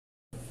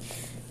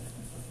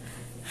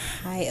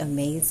Hi,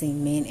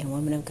 amazing men and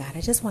women of God.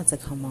 I just want to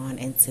come on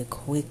and to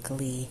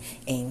quickly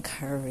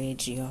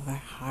encourage your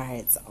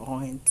hearts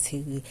on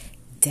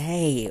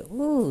today.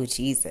 Ooh,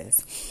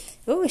 Jesus.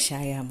 Ooh,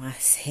 Shaya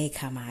Masay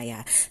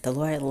Kamaya. The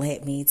Lord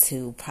led me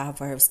to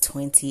Proverbs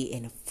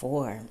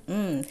 20:4.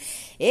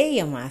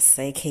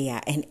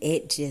 And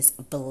it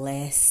just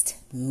blessed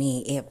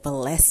me. It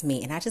blessed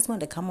me. And I just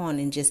wanted to come on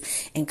and just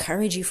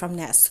encourage you from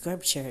that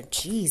scripture.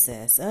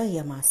 Jesus. Oh,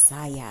 yeah,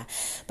 Messiah.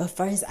 But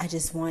first, I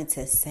just want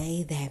to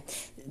say that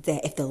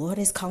if the Lord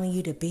is calling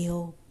you to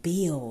build,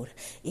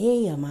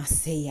 yeah,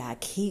 Messiah,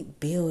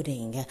 keep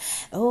building.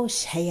 Oh,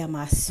 Shaya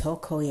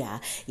Masokoya.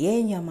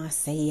 Yeah,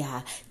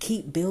 Messiah,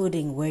 keep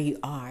building where you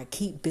are.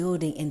 Keep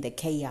building in the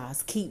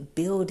chaos. Keep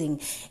building.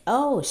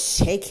 Oh,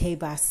 Sheke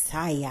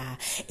Basaya,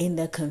 in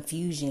the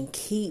confusion.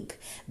 Keep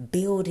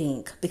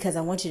building, because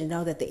I want you to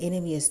know that the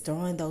enemy is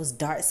throwing those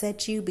darts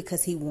at you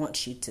because he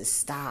wants you to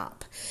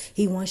stop.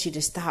 He wants you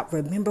to stop.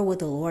 Remember what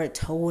the Lord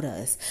told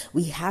us.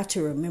 We have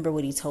to remember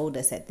what he told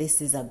us, that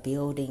this is a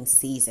building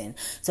season.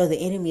 So the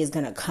enemy is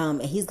going to come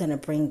and he's going to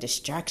bring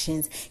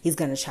distractions. He's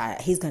going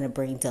to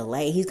bring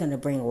delay. He's going to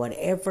bring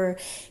whatever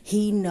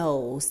he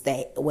knows,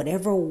 that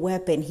whatever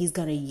weapon he's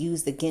going to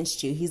use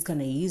against you, he's going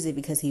to use it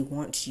because he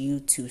wants you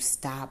to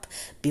stop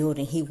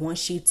building. He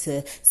wants you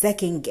to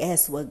second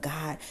guess what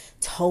God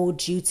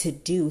told you to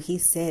do. He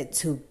said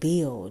to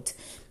build.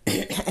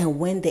 And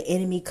when the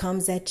enemy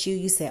comes at you,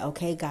 you say,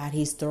 okay, God,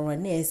 he's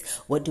throwing this.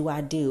 What do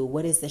I do?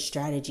 What is the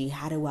strategy?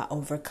 How do I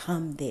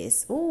overcome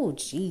this? Oh,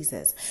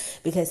 Jesus,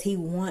 because he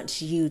wants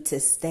you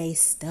to stay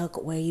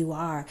stuck where you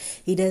are.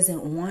 He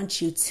doesn't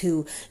want you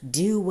to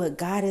do what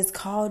God has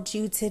called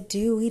you to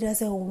do. He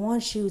doesn't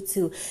want you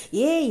to.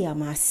 He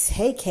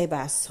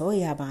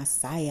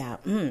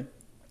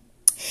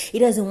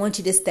doesn't want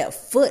you to step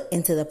foot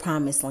into the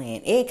promised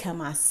land. He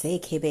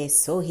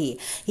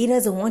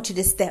doesn't want you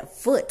to step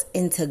foot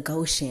into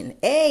Goshen.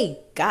 Hey,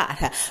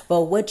 God,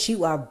 but what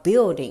you are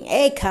building,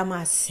 is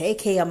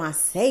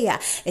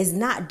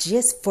not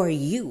just for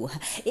you.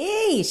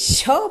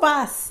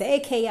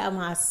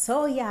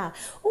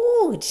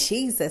 Oh,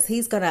 Jesus,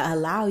 he's going to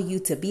allow you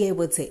to be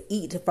able to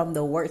eat from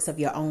the works of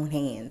your own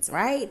hands,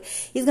 right?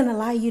 He's going to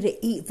allow you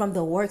to eat from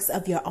the works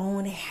of your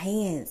own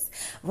hands,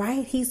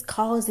 right? He's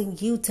causing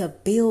you to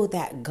build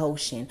that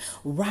Goshen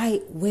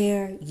right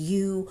where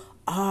you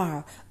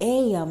are.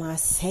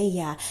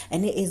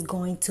 And it is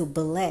going to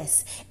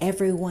bless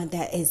everyone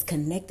that is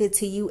connected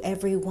to you,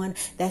 everyone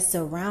that's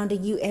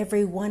surrounding you,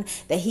 everyone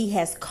that he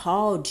has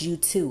called you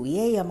to.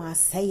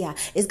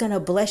 It's going to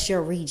bless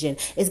your region.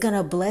 It's going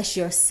to bless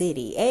your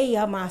city.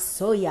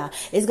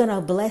 It's going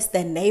to bless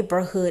the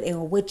neighborhood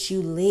in which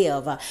you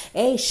live.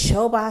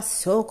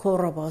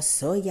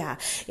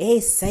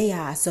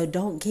 So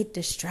don't get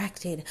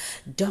distracted.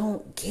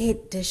 Don't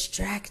get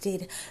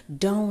distracted.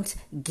 Don't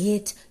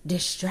get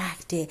distracted.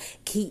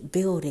 Keep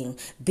building.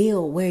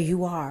 Build where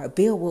you are.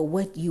 Build with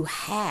what you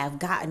have.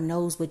 God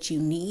knows what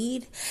you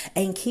need.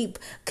 And keep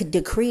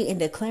decree and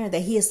declaring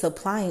that he is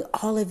supplying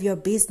all of your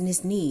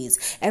business needs.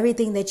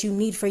 Everything that you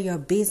need for your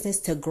business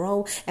to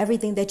grow.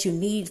 Everything that you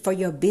need for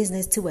your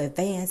business to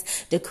advance.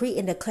 Decree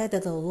and declare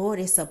that the Lord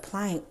is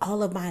supplying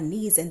all of my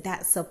needs, and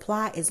that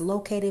supply is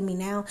locating me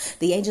now.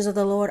 The angels of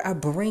the Lord are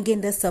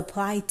bringing the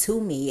supply to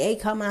me. The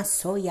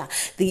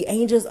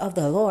angels of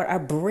the Lord are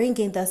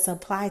bringing the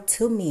supply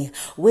to me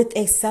with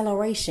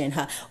acceleration,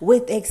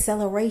 with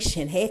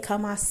acceleration.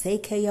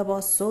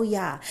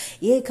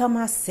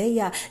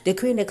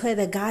 Decree and declare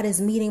that God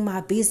is meeting my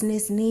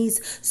business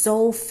needs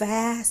so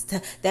fast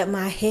that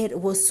my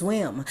head will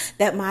swim,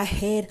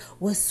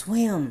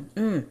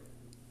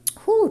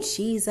 Oh,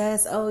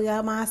 Jesus. Oh,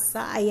 yeah,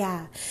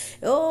 Messiah.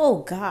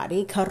 Oh, God.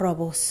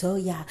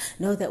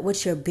 Know that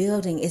what you're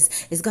building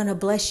is going to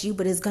bless you,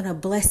 but it's going to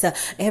bless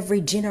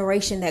every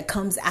generation that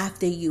comes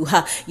after you.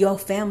 Your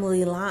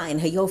family line,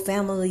 your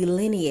family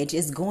lineage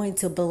is going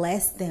to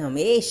bless them.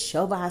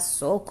 So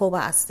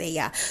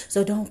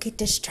don't get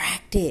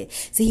distracted.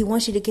 See, he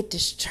wants you to get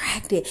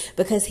distracted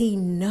because he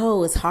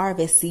knows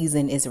harvest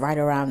season is right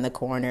around the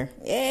corner.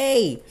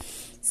 Hey,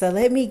 so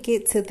let me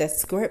get to the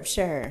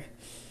scripture.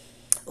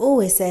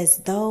 Oh, it says,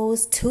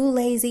 those too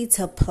lazy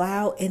to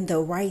plow in the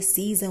right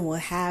season will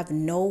have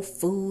no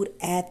food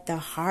at the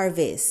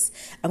harvest.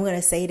 I'm going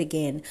to say it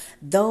again.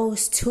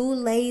 Those too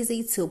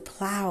lazy to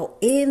plow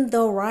in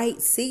the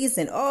right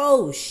season,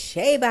 oh,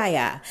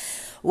 Shebaya,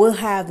 will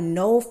have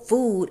no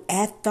food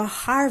at the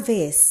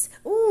harvest.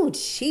 Oh,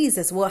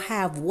 Jesus, will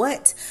have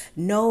what?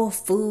 No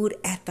food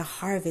at the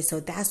harvest. So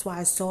that's why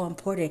it's so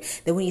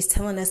important that when he's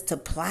telling us to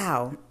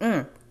plow,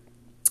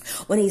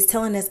 When he's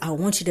telling us, I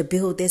want you to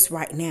build this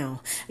right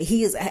now.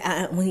 He is,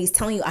 when he's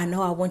telling you, I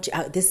know I want you,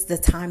 this is the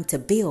time to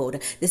build.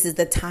 This is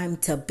the time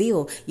to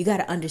build. You got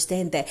to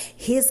understand that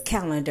his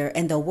calendar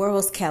and the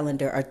world's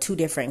calendar are two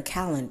different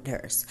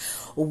calendars.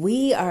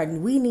 We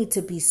need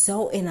to be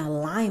so in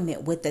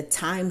alignment with the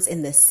times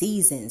and the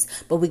seasons,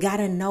 but we got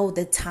to know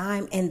the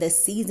time and the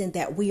season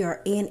that we are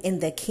in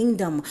the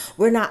kingdom.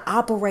 We're not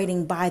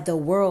operating by the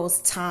world's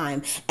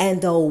time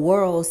and the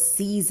world's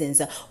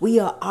seasons. We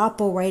are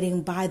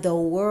operating by the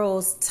world's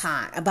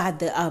time, by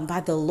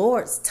the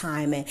Lord's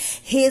time and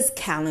his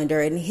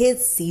calendar and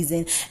his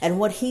season and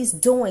what he's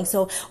doing.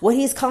 So what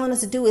he's calling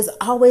us to do is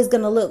always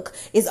going to look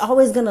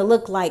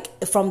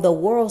like, from the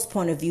world's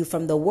point of view,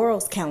 from the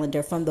world's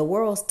calendar, from the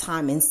world's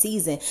time and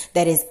season,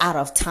 that is out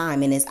of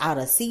time and is out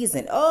of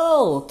season.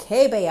 Oh,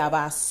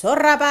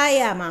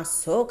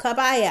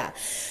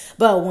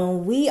 but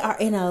when we are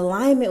in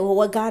alignment with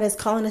what God is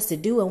calling us to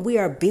do, and we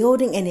are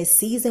building in his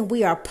season,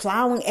 we are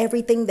plowing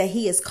everything that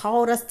he has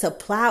called us to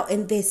plow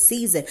in this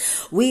season,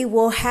 we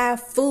will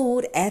have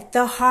food at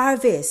the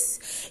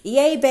harvest.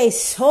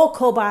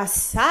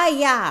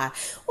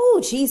 Oh,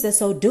 Jesus,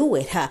 so do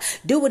it.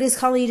 Do what he's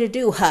calling you to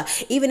do.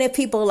 Even if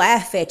people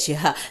laugh at you,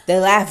 they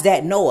laughed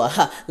at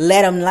Noah.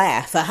 Let them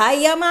laugh.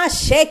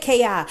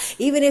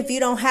 Even if you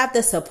don't have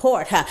the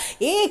support,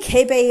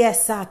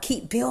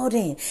 keep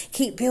building,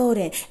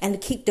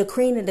 and keep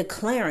decreeing and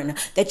declaring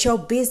that your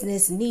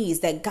business needs,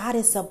 that God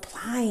is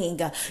supplying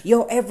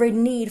your every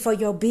need for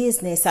your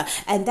business,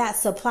 and that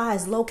supply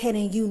is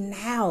locating you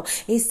now.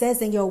 It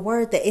says in your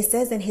word that it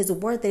says in his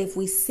word that if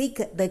we seek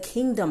the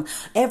kingdom,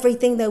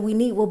 everything that we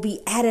need will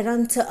be added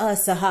unto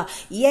us.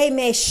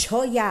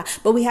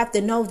 But we have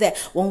to know that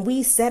when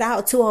we set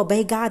out to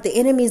obey God, the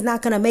enemy is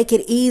not going to make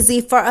it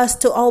easy for us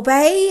to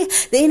obey.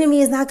 The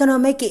enemy is not going to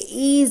make it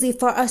easy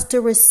for us to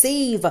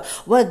receive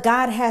what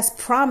God has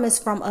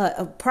promised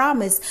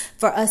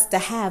for us to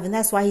have. And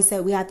that's why he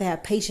said we have to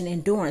have patient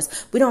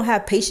endurance. We don't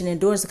have patient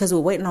endurance because we're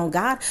waiting on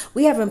God.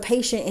 We have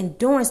impatient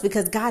endurance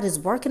because God is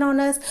working on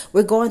us.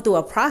 We're going through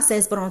a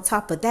process, but on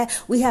top of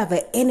that, we have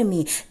an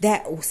enemy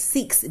that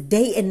seeks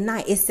day and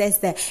night. It says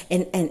that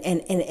in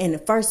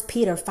 1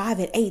 Peter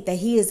 5:8 that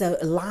he is a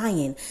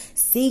lion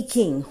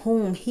seeking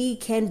whom he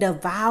can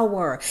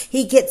devour.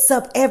 He gets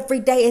up every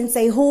day and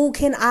say, who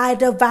can I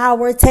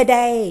devour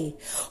today?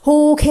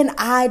 Who can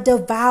I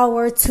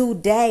devour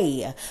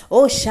today?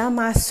 Oh,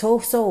 Shama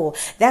so.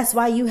 That's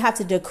why you have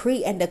to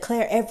decree and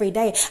declare every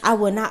day, I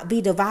will not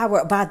be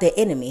devoured by the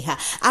enemy.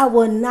 I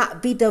will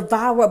not be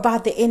devoured by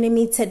the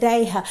enemy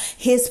today.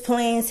 His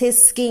plans,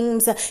 his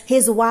schemes,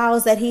 his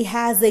wiles that he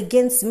has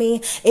against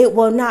me, it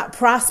will not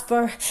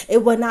prosper.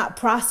 It will not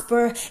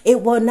prosper.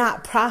 It will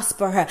not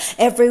prosper.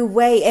 Every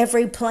way,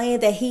 every plan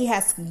that he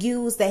has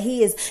used, that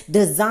he is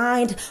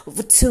designed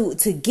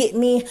to get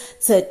me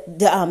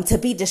to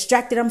be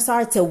distracted,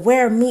 to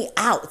wear me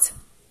out.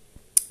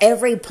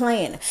 Every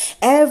plan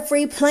that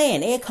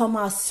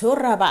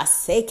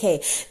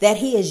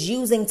he is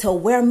using to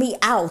wear me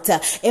out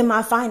in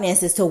my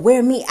finances, to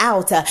wear me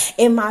out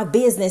in my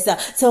business,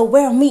 to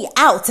wear me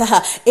out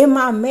in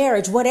my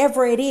marriage,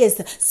 whatever it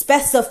is,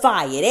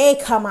 specify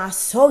it.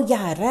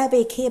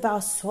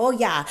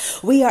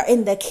 We are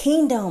in the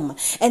kingdom,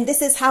 and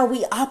this is how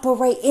we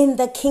operate in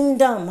the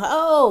kingdom.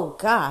 Oh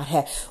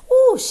God.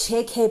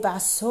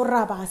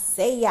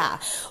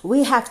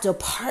 We have to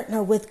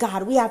partner with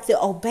God. We have to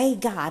obey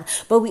God,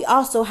 but we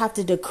also have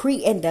to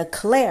decree and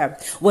declare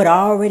what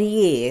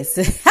already is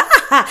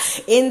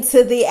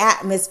into the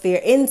atmosphere,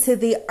 into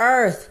the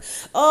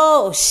earth.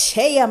 Oh,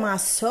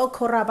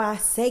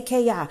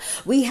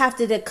 we have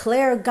to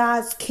declare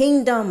God's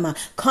kingdom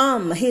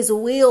come, his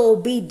will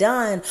be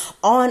done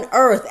on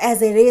earth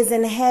as it is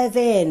in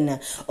heaven.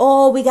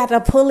 Oh, we got to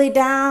pull it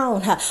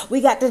down. We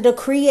got to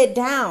decree it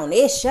down.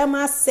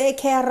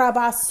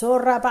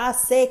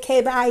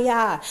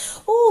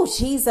 Oh,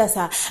 Jesus,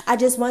 I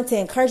just want to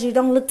encourage you.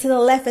 Don't look to the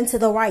left and to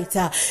the right.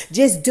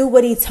 Just do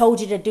what he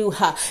told you to do.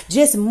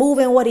 Just move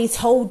in what he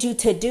told you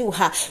to do.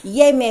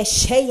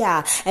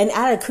 And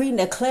I decree and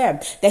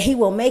declare that he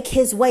will make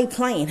his way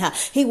plain.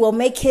 He will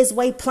make his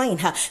way plain.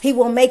 He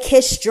will make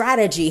his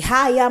strategy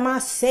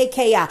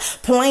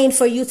plain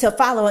for you to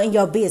follow in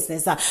your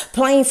business,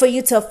 plain for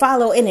you to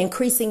follow in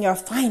increasing your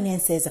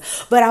finances.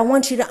 But I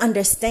want you to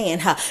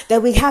understand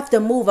that we have to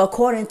move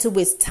according to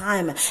his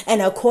time and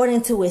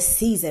according to his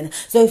season.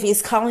 So if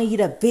he's calling you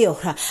to build,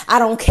 I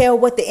don't care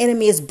what the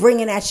enemy is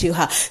bringing at you.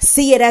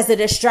 See it as a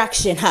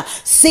distraction.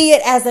 See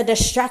it as a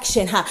distraction.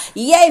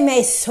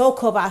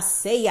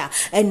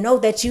 And know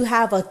that you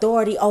have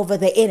authority over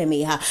the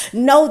enemy.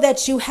 Know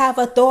that you have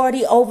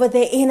authority over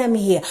the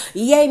enemy.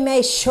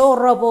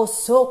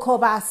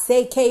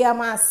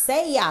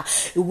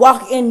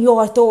 Walk in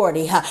your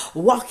authority.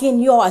 Walk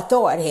in your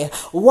authority.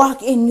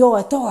 Walk in your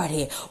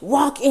authority.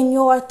 Walk in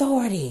your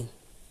authority.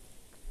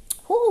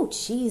 Oh,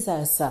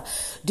 Jesus.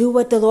 Do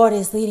what the Lord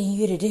is leading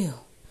you to do.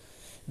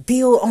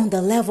 Build on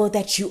the level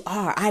that you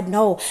are. I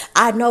know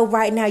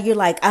right now you're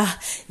like,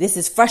 this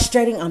is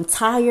frustrating. I'm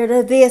tired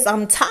of this.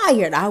 I'm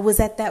tired. I was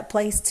at that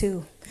place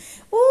too.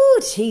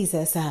 Oh,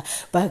 Jesus.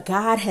 But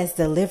God has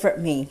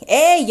delivered me.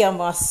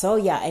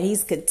 And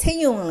he's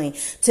continually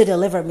to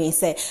deliver me and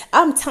say,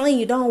 I'm telling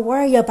you, don't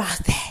worry about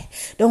that.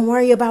 Don't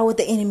worry about what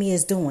the enemy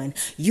is doing.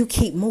 You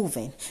keep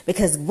moving,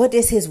 because what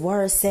does his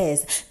word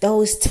says?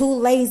 Those too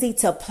lazy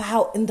to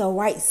plow in the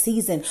right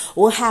season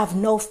will have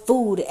no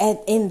food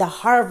in the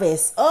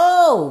harvest.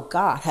 Oh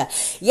God.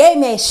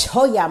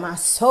 My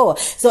soul.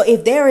 So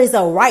if there is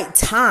a right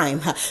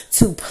time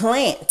to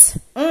plant,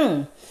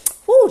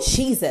 oh,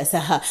 Jesus.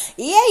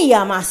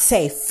 I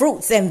say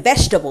fruits and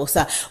vegetables.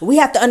 We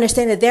have to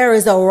understand that there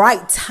is a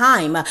right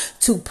time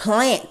to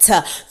plant,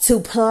 to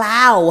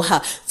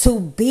plow, to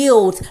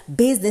build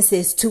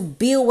businesses, to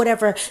build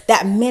whatever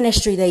that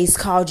ministry that he's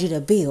called you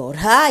to build.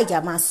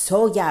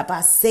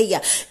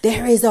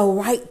 There is a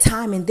right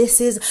time, and this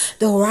is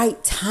the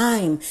right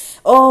time.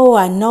 Oh,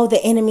 I know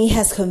the enemy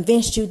has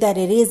convinced you that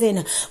it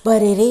isn't,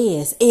 but it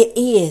is. It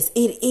is.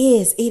 It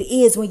is. It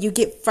is. When you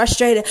get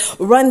frustrated,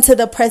 run to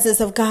the presence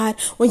of God.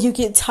 When you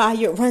get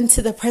tired, run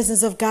to the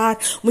presence of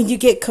God. When you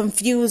get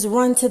confused,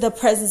 run to the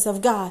presence of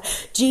God.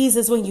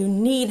 Jesus, when you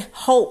need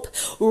hope,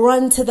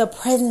 run to the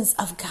presence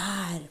of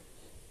God.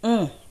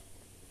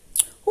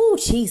 Oh,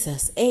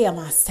 Jesus.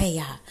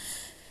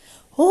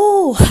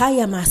 Oh,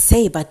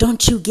 but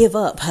don't you give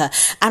up.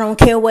 I don't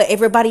care what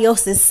everybody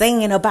else is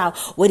saying about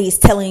what he's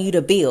telling you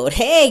to build.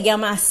 Hey,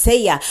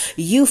 Yamasaya,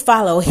 you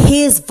follow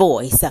his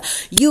voice.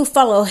 You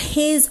follow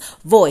his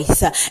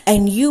voice,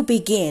 and you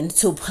begin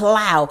to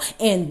plow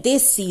in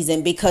this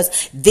season,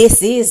 because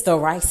this is the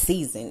right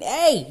season.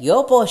 Hey,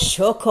 Yobo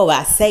Shoko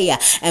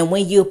Asaya. And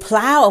when you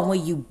plow and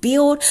when you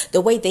build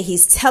the way that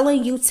he's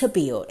telling you to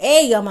build,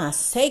 hey,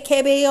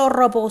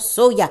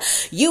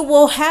 you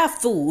will have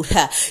food.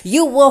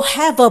 You will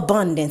have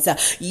abundance.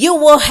 You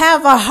will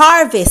have a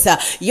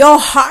harvest. Your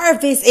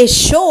harvest is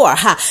sure.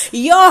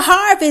 Your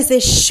harvest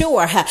is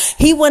sure.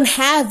 He wouldn't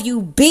have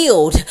you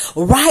build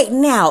right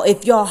now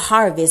if your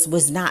harvest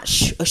was not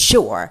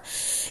sure.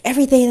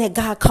 Everything that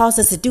God calls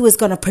us to do is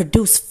going to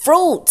produce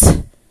fruit.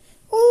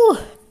 Ooh.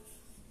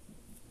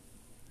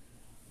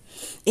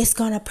 It's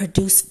going to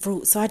produce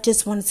fruit. So I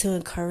just wanted to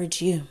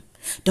encourage you.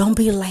 Don't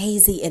be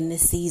lazy in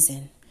this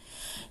season.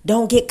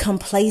 Don't get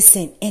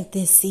complacent in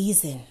this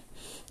season.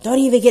 Don't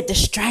even get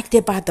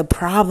distracted by the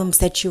problems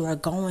that you are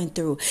going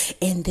through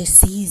in this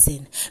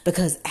season.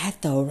 Because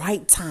at the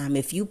right time,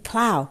 if you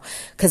plow,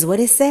 because what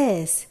it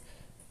says,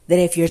 that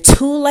if you're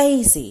too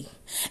lazy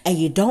and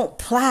you don't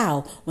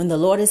plow when the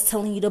Lord is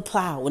telling you to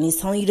plow, when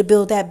he's telling you to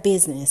build that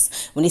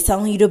business, when he's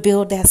telling you to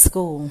build that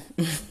school.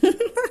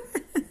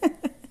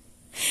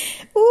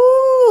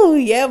 Ooh,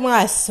 yeah,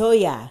 my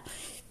soya.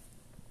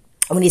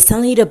 When he's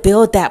telling you to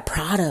build that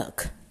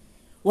product,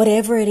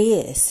 whatever it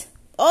is.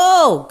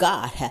 Oh,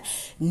 God,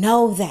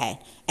 know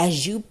that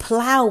as you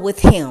plow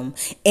with him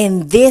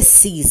in this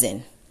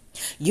season,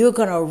 you're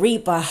going to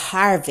reap a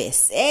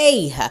harvest.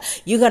 Hey,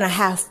 you're going to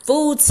have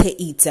food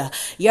to eat.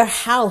 Your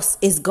house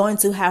is going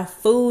to have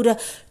food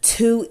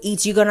to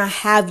eat. You're going to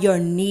have your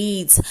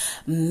needs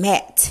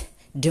met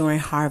during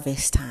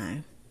harvest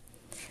time.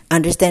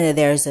 Understand that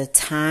there is a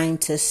time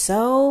to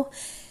sow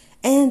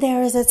and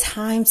there is a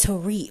time to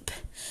reap.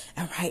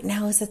 And right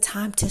now is a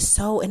time to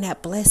sow, and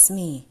that bless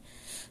me.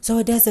 So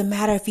it doesn't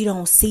matter if you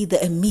don't see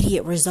the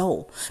immediate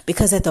result,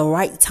 because at the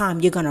right time,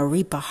 you're going to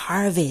reap a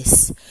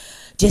harvest.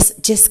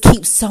 Just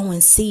keep sowing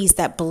seeds.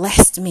 That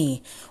blessed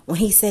me when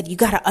he said, you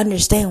got to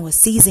understand what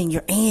season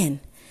you're in.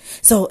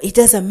 So it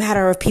doesn't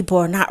matter if people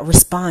are not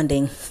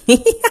responding.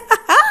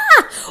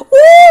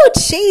 Ooh,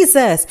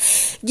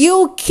 Jesus.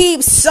 You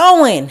keep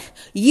sowing.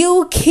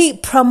 You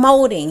keep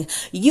promoting.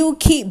 You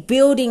keep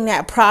building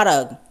that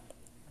product.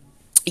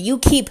 You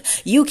keep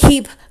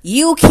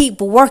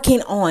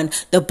working on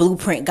the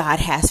blueprint God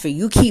has for you.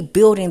 You keep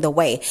building the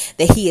way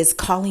that he is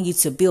calling you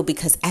to build,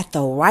 because at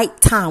the right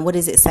time, what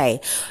does it say?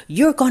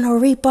 You're going to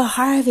reap a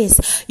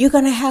harvest. You're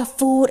going to have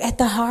food at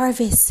the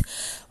harvest.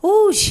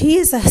 Oh,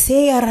 Jesus.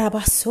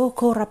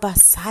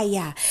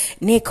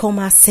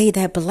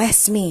 That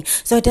bless me.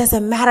 So it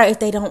doesn't matter if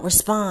they don't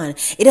respond.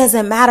 It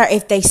doesn't matter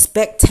if they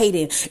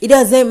spectated. It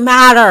doesn't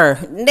matter.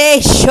 They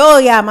show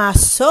ya my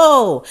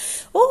soul.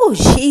 Oh,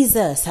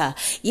 Jesus.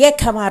 It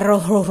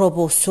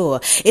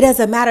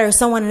doesn't matter if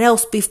someone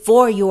else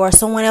before you or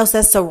someone else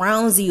that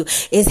surrounds you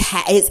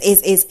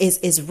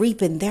is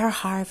reaping their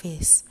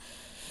harvest.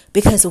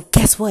 Because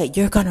guess what?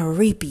 You're going to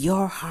reap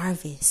your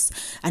harvest.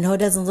 I know it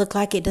doesn't look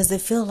like it,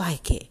 doesn't feel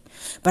like it.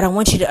 But I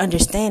want you to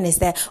understand is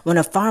that when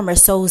a farmer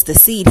sows the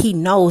seed, he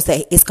knows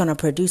that it's going to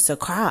produce a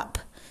crop.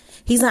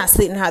 He's not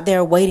sitting out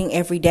there waiting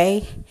every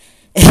day.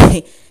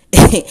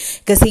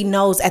 Because he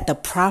knows at the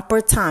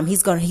proper time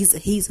he's when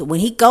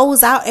he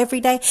goes out every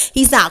day,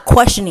 he's not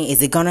questioning,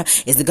 is it gonna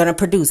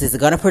produce? Is it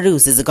gonna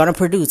produce? Is it gonna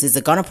produce? Is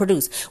it gonna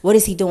produce? What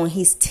is he doing?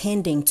 He's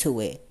tending to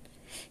it.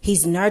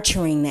 He's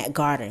nurturing that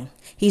garden.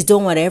 He's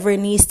doing whatever it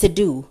needs to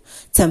do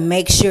to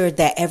make sure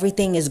that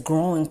everything is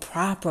growing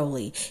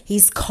properly.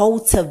 He's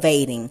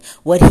cultivating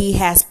what he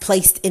has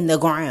placed in the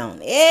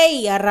ground.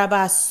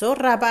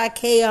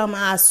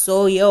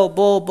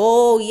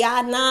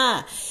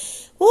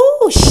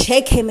 Ooh,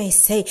 shake him and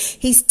say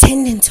he's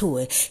tending to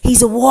it.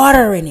 He's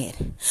watering it.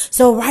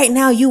 So right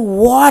now you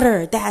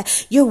water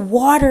that. You're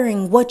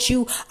watering what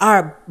you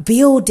are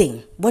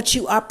building, what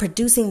you are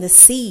producing, the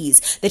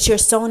seeds that you're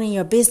sowing in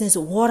your business.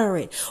 Water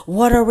it.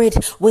 Water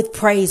it with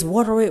praise.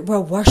 Water it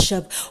with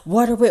worship.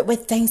 Water it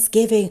with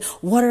thanksgiving.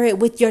 Water it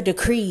with your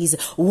decrees.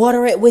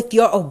 Water it with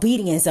your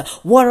obedience.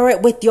 Water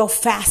it with your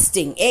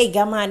fasting.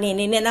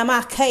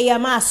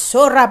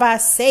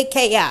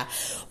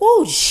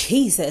 Oh,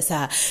 Jesus.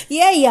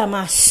 Yeah,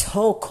 my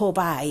soul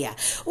kobaya.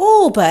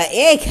 Oh, but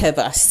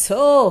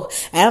so.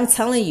 And I'm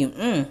telling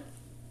you,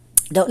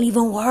 don't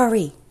even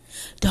worry.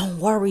 Don't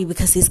worry,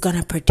 because he's going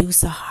to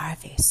produce a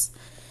harvest.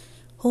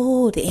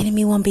 Oh, the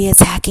enemy won't be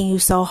attacking you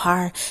so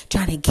hard,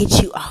 trying to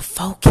get you off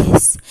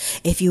focus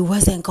if you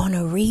wasn't going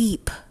to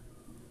reap.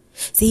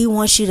 See, he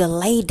wants you to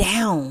lay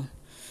down.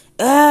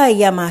 He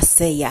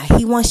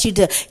wants you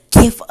to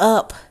give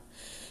up.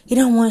 He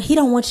don't want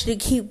you to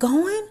keep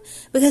going,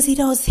 because he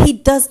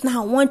does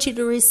not want you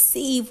to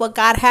receive what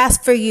God has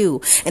for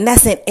you. And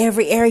that's in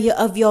every area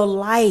of your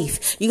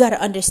life. You got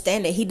to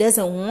understand that he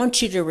doesn't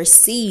want you to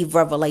receive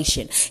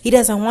revelation. He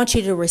doesn't want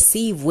you to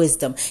receive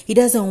wisdom. He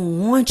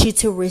doesn't want you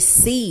to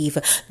receive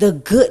the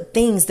good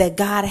things that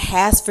God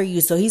has for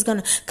you. So he's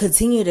going to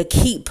continue to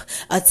keep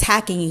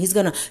attacking you. He's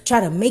going to try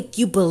to make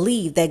you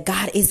believe that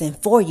God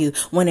isn't for you,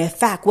 when in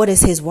fact, what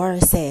is his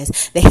word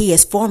says? That he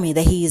is for me,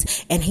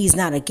 and he's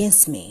not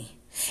against me.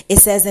 It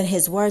says in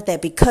his word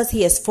that because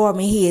he is for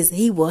me,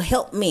 he will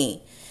help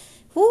me.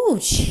 Ooh,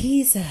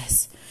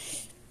 Jesus.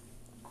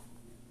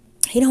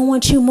 He don't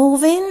want you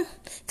moving,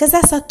 because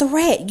that's a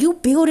threat. You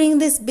building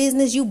this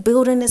business, you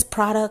building this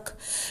product,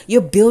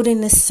 you're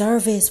building this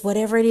service,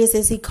 whatever it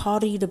is he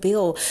called you to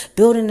build,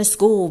 building a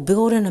school,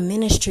 building a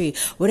ministry,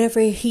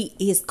 whatever he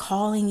is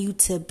calling you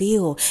to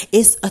build,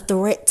 it's a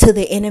threat to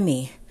the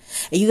enemy.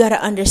 You got to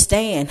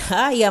understand,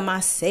 they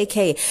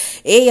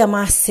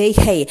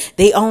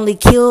only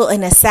kill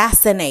and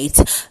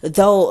assassinate,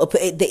 though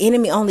the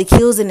enemy only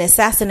kills and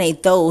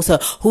assassinate those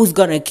who's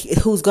gonna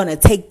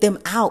take them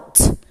out.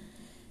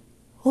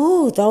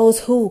 Ooh,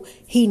 those who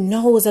he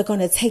knows are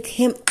gonna take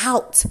him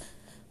out.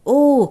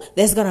 Ooh,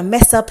 that's gonna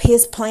mess up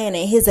his plan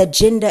and his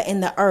agenda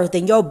in the earth,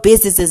 and your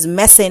business is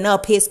messing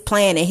up his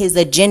plan and his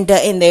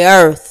agenda in the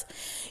earth.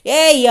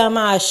 See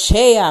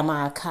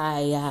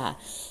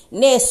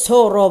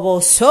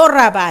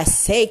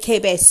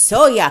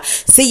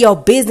your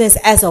business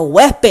as a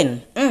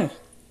weapon.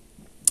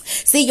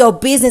 See your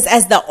business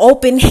as the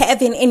open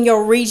heaven in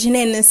your region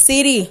and the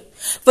city,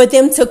 for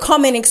them to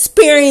come and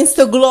experience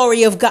the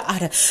glory of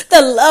God,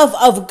 the love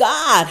of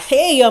God.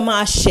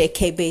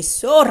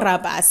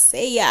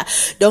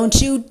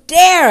 Don't you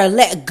dare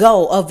let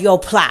go of your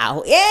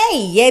plow.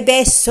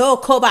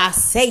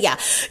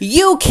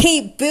 You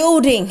keep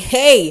building.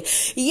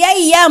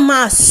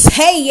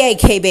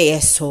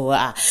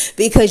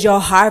 Because your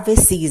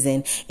harvest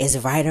season is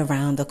right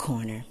around the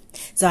corner.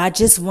 So I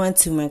just want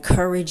to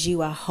encourage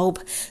you. I hope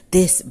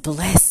this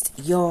blessed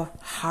your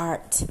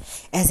heart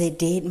as it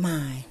did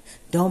mine.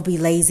 Don't be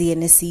lazy in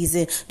this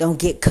season. Don't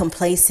get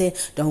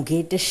complacent. Don't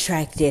get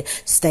distracted.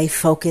 Stay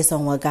focused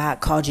on what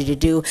God called you to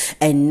do,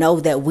 and know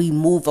that we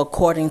move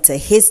according to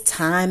his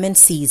time and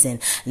season,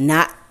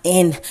 not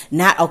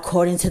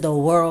according to the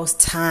world's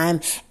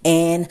time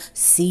and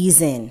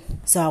season.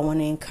 So I want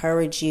to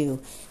encourage you.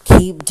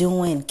 Keep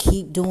doing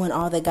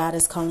all that God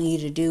is calling you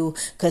to do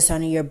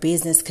concerning your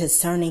business,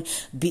 concerning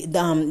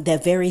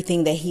the very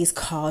thing that he's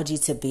called you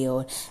to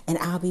build. And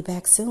I'll be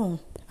back soon.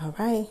 All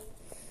right.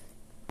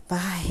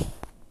 Bye.